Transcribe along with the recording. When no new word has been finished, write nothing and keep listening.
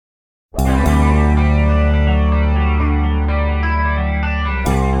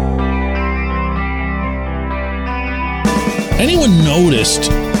Anyone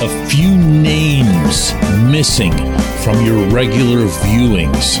noticed a few names missing from your regular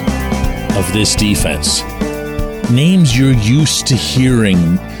viewings of this defense? Names you're used to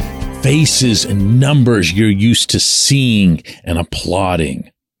hearing, faces and numbers you're used to seeing and applauding.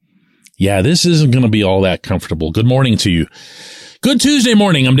 Yeah, this isn't going to be all that comfortable. Good morning to you. Good Tuesday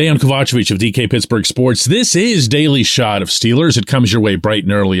morning. I'm Dan Kovacevic of DK Pittsburgh Sports. This is Daily Shot of Steelers. It comes your way bright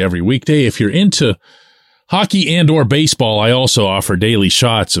and early every weekday. If you're into hockey and or baseball, I also offer daily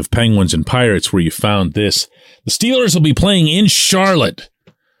shots of Penguins and Pirates where you found this. The Steelers will be playing in Charlotte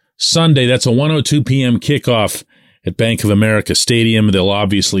Sunday. That's a 1:02 p.m. kickoff at Bank of America Stadium. They'll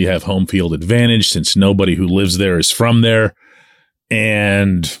obviously have home field advantage since nobody who lives there is from there.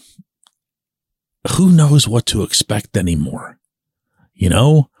 And who knows what to expect anymore? You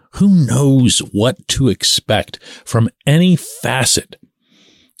know, who knows what to expect from any facet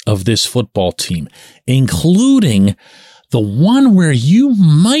of this football team, including the one where you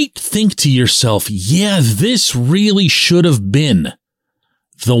might think to yourself, yeah, this really should have been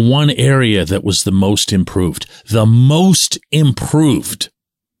the one area that was the most improved. The most improved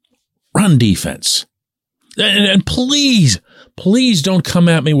run defense. And please don't come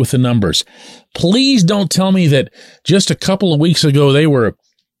at me with the numbers. Please don't tell me that just a couple of weeks ago they were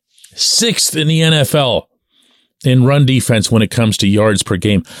 6th in the NFL in run defense when it comes to yards per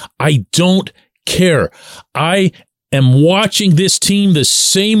game. I don't care. I am watching this team the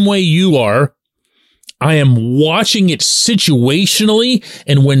same way you are. I am watching it situationally,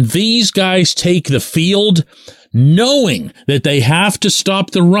 and when these guys take the field, knowing that they have to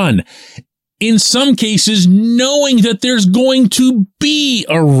stop the run, in some cases knowing that there's going to be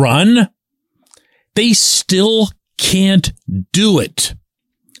a run, they still can't do it.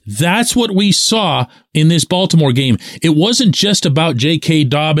 That's what we saw in this Baltimore game. It wasn't just about J.K.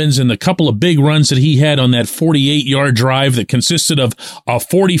 Dobbins and the couple of big runs that he had on that 48-yard drive that consisted of a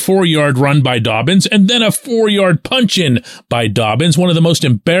 44-yard run by Dobbins and then a 4-yard punch-in by Dobbins, one of the most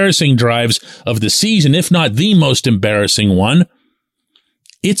embarrassing drives of the season, if not the most embarrassing one.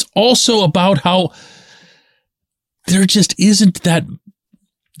 It's also about how there just isn't that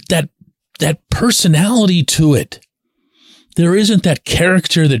personality to it. There isn't that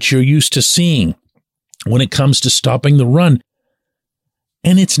character that you're used to seeing when it comes to stopping the run.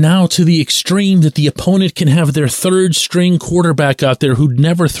 And it's now to the extreme that the opponent can have their third string quarterback out there who'd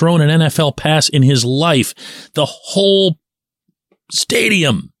never thrown an NFL pass in his life. The whole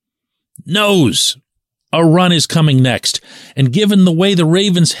stadium knows a run is coming next. And given the way the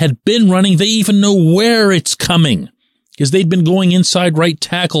Ravens had been running, they even know where it's coming, because they'd been going inside right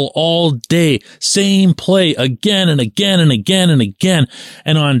tackle all day. Same play again and again and again and again.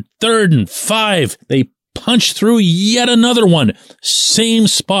 And on 3rd and 5, they punch through yet another one. Same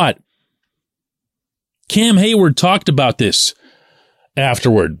spot. Cam Hayward talked about this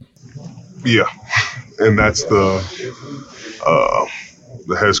afterward. Yeah, and that's the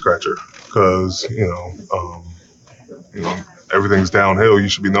head scratcher, because everything's downhill. You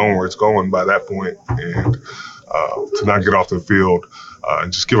should be knowing where it's going by that point, and to not get off the field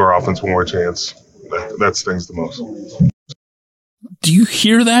and just give our offense one more chance, that stings the most. Do you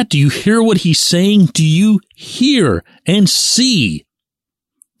hear that? Do you hear what he's saying? Do you hear and see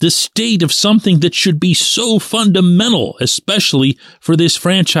the state of something that should be so fundamental, especially for this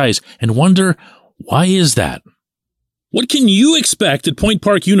franchise, and wonder, why is that? What can you expect at Point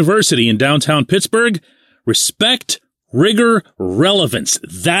Park University in downtown Pittsburgh? Respect, rigor, relevance.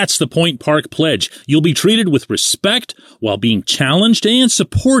 That's the Point Park Pledge. You'll be treated with respect while being challenged and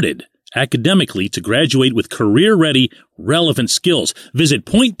supported academically to graduate with career-ready, relevant skills. Visit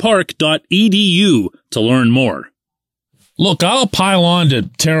pointpark.edu to learn more. Look, I'll pile on to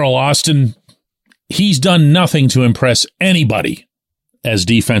Teryl Austin. He's done nothing to impress anybody as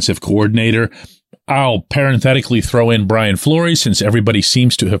defensive coordinator. I'll parenthetically throw in Brian Flores, since everybody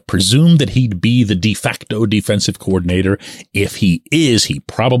seems to have presumed that he'd be the de facto defensive coordinator. If he is, he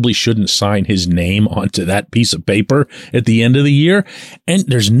probably shouldn't sign his name onto that piece of paper at the end of the year. And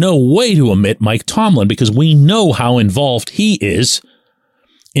there's no way to omit Mike Tomlin, because we know how involved he is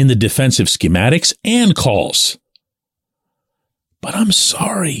in the defensive schematics and calls. But I'm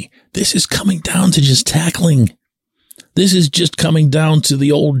sorry, this is coming down to just tackling. This is just coming down to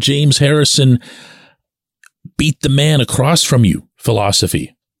the old James Harrison beat the man across from you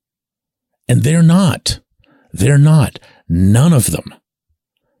philosophy. And they're not. They're not. None of them.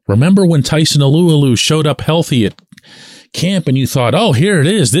 Remember when Tyson Alualu showed up healthy at camp and you thought, oh, here it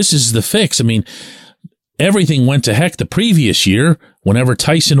is. This is the fix. I mean, everything went to heck the previous year whenever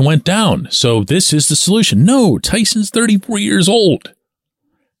Tyson went down. So this is the solution. No, Tyson's 34 years old.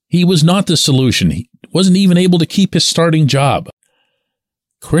 He was not the solution. wasn't even able to keep his starting job.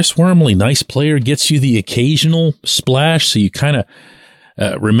 Chris Wormley, nice player, gets you the occasional splash, so you kind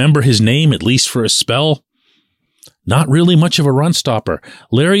of remember his name, at least for a spell. Not really much of a run stopper.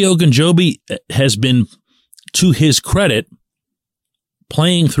 Larry Ogunjobi has been, to his credit,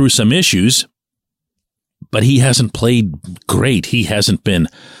 playing through some issues, but he hasn't played great. He hasn't been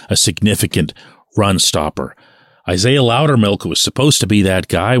a significant run stopper. Isaiah Loudermilk was supposed to be that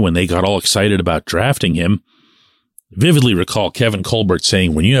guy when they got all excited about drafting him. Vividly recall Kevin Colbert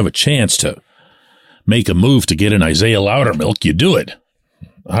saying, when you have a chance to make a move to get an Isaiah Loudermilk, you do it.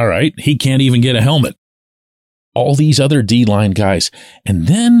 All right, he can't even get a helmet. All these other D-line guys. And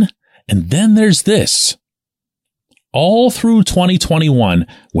then there's this. All through 2021,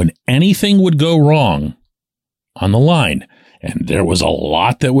 when anything would go wrong on the line, and there was a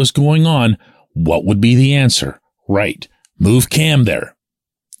lot that was going on, what would be the answer? Right. Move Cam there.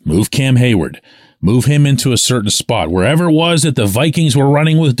 Move Cam Hayward. Move him into a certain spot. Wherever it was that the Vikings were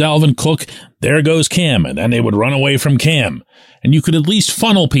running with Dalvin Cook, there goes Cam, and then they would run away from Cam. And you could at least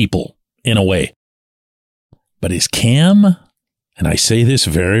funnel people in a way. But is Cam, and I say this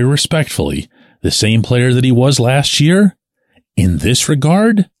very respectfully, the same player that he was last year? In this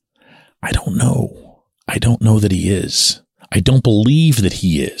regard? I don't know. I don't know that he is. I don't believe that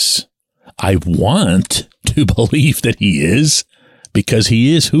he is. I want to believe that he is, because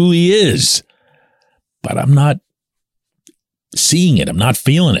he is who he is. But I'm not seeing it. I'm not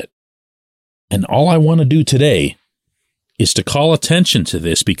feeling it. And all I want to do today is to call attention to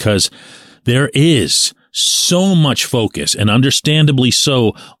this, because there is so much focus, and understandably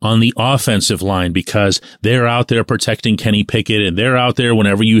so, on the offensive line, because they're out there protecting Kenny Pickett, and they're out there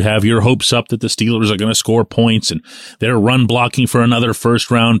whenever you have your hopes up that the Steelers are going to score points, and they're run blocking for another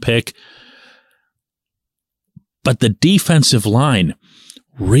first-round pick. But the defensive line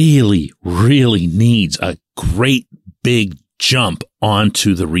really, really needs a great big jump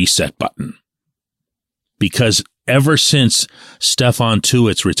onto the reset button. Because ever since Stephon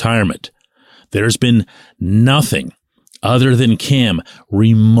Tuitt's retirement, there's been nothing other than Cam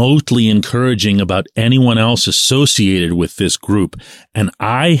remotely encouraging about anyone else associated with this group. And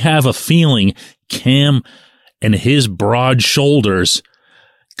I have a feeling Cam and his broad shoulders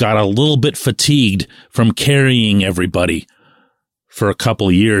got a little bit fatigued from carrying everybody for a couple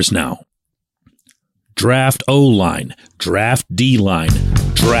of years now. Draft O-line, draft D-line,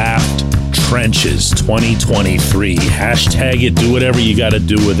 draft trenches 2023. Hashtag it, do whatever you got to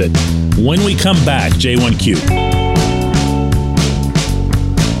do with it. When we come back, J1Q.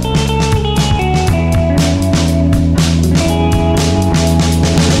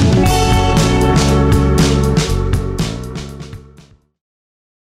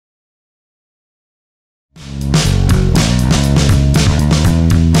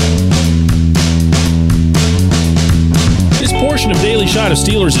 Shot of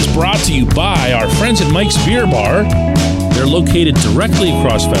Steelers is brought to you by our friends at Mike's Beer Bar. They're located directly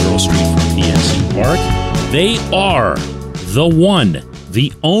across Federal Street from PNC Park. They are the one,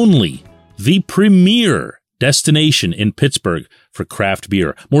 the only, the premier destination in Pittsburgh for craft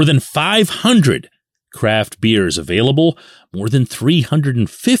beer. More than 500 craft beers available, more than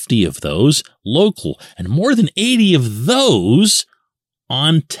 350 of those local, and more than 80 of those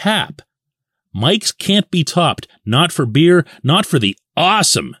on tap. Mike's can't be topped, not for beer, not for the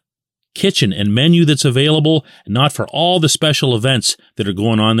awesome kitchen and menu that's available, and not for all the special events that are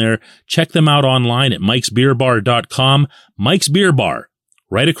going on there. Check them out online at mikesbeerbar.com. Mike's Beer Bar,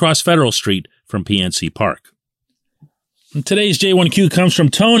 right across Federal Street from PNC Park. And today's J1Q comes from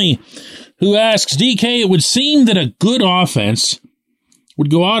Tony, who asks, DK, it would seem that a good offense would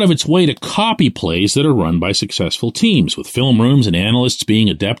go out of its way to copy plays that are run by successful teams. With film rooms and analysts being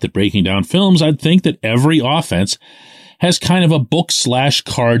adept at breaking down films, I'd think that every offense has kind of a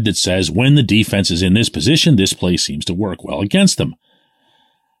book/card that says when the defense is in this position, this play seems to work well against them.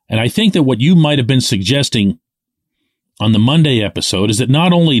 And I think that what you might have been suggesting on the Monday episode is that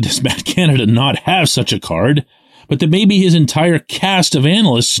not only does Matt Canada not have such a card, but that maybe his entire cast of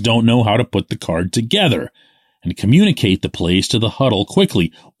analysts don't know how to put the card together and communicate the plays to the huddle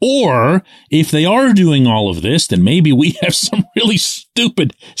quickly. Or, if they are doing all of this, then maybe we have some really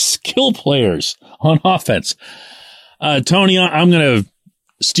stupid skill players on offense. Tony, I'm going to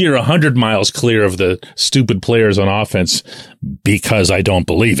steer 100 miles clear of the stupid players on offense because I don't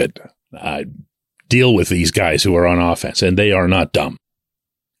believe it. I deal with these guys who are on offense, and they are not dumb.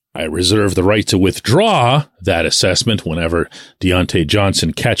 I reserve the right to withdraw that assessment whenever Deontay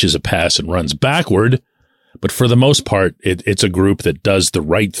Johnson catches a pass and runs backward. But for the most part, it's a group that does the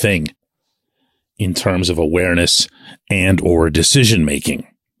right thing in terms of awareness and or decision making.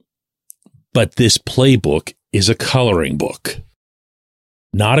 But this playbook is a coloring book.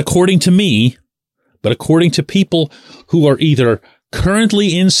 Not according to me, but according to people who are either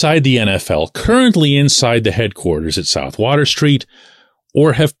currently inside the NFL, currently inside the headquarters at South Water Street,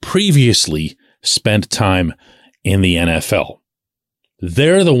 or have previously spent time in the NFL.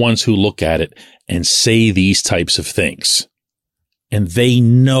 They're the ones who look at it and say these types of things. And they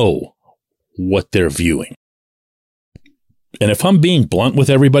know what they're viewing. And if I'm being blunt with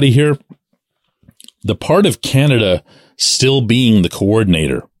everybody here, the part of Canada still being the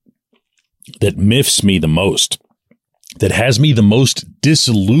coordinator that miffs me the most, that has me the most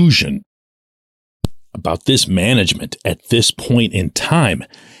disillusioned about this management at this point in time,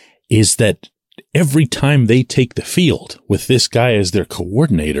 is that every time they take the field with this guy as their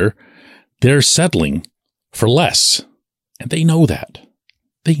coordinator, they're settling for less. And they know that.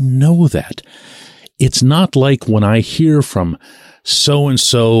 They know that. It's not like when I hear from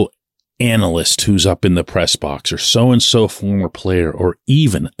so-and-so analyst who's up in the press box, or so-and-so former player, or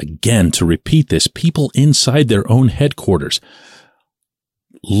even, again, to repeat this, people inside their own headquarters.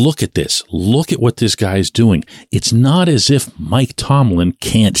 Look at this. Look at what this guy's doing. It's not as if Mike Tomlin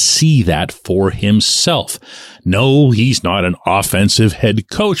can't see that for himself. No, he's not an offensive head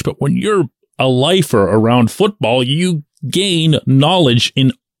coach, but when you're a lifer around football, you gain knowledge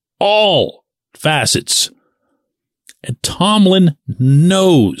in all facets. And Tomlin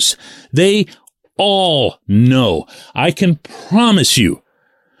knows. They all know. I can promise you,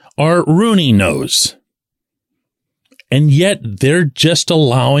 Art Rooney knows. And yet they're just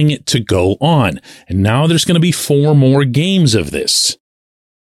allowing it to go on. And now there's going to be 4 more games of this.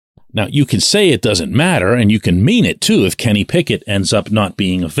 Now, you can say it doesn't matter, and you can mean it too if Kenny Pickett ends up not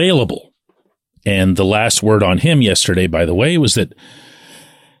being available. And the last word on him yesterday, by the way, was that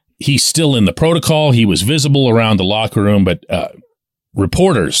he's still in the protocol. He was visible around the locker room, but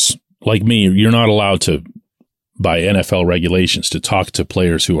reporters like me, you're not allowed to, by NFL regulations, to talk to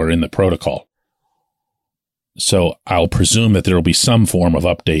players who are in the protocol. So I'll presume that there will be some form of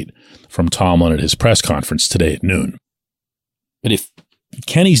update from Tomlin at his press conference today at noon. But if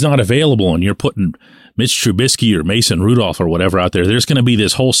Kenny's not available and you're putting Mitch Trubisky or Mason Rudolph or whatever out there, there's going to be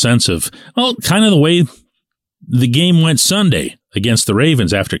this whole sense of, well, kind of the way the game went Sunday against the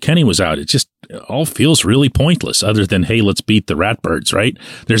Ravens after Kenny was out. It just all feels really pointless other than, hey, let's beat the Ratbirds, right?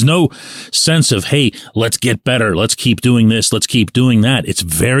 There's no sense of, hey, let's get better. Let's keep doing this. Let's keep doing that. It's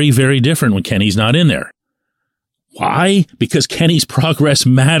very, very different when Kenny's not in there. Why? Because Kenny's progress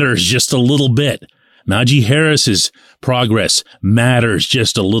matters just a little bit. Najee Harris's progress matters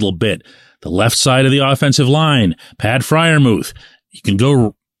just a little bit. The left side of the offensive line, Pat Freiermuth. You can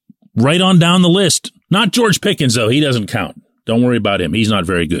go right on down the list. Not George Pickens, though. He doesn't count. Don't worry about him. He's not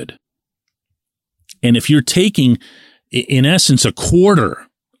very good. And if you're taking, in essence, a quarter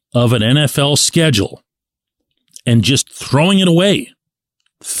of an NFL schedule and just throwing it away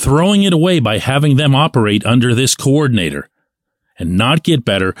by having them operate under this coordinator and not get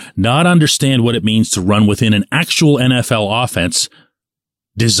better, not understand what it means to run within an actual NFL offense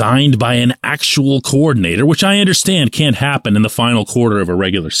designed by an actual coordinator, which I understand can't happen in the final quarter of a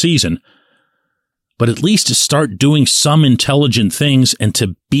regular season, but at least to start doing some intelligent things and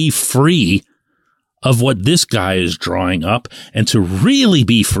to be free of what this guy is drawing up and to really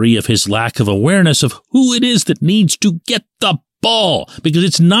be free of his lack of awareness of who it is that needs to get the ball, because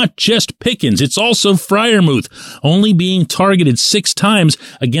it's not just Pickens, it's also Freiermuth only being targeted 6 times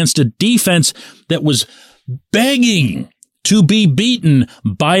against a defense that was begging to be beaten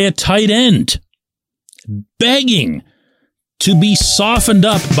by a tight end, begging to be softened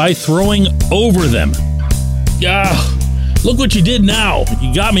up by throwing over them. Look what you did now.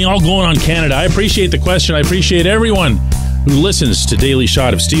 You got me all going on Canada. I appreciate the question. I appreciate everyone who listens to Daily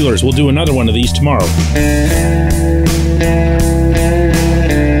Shot of Steelers. We'll do another one of these tomorrow.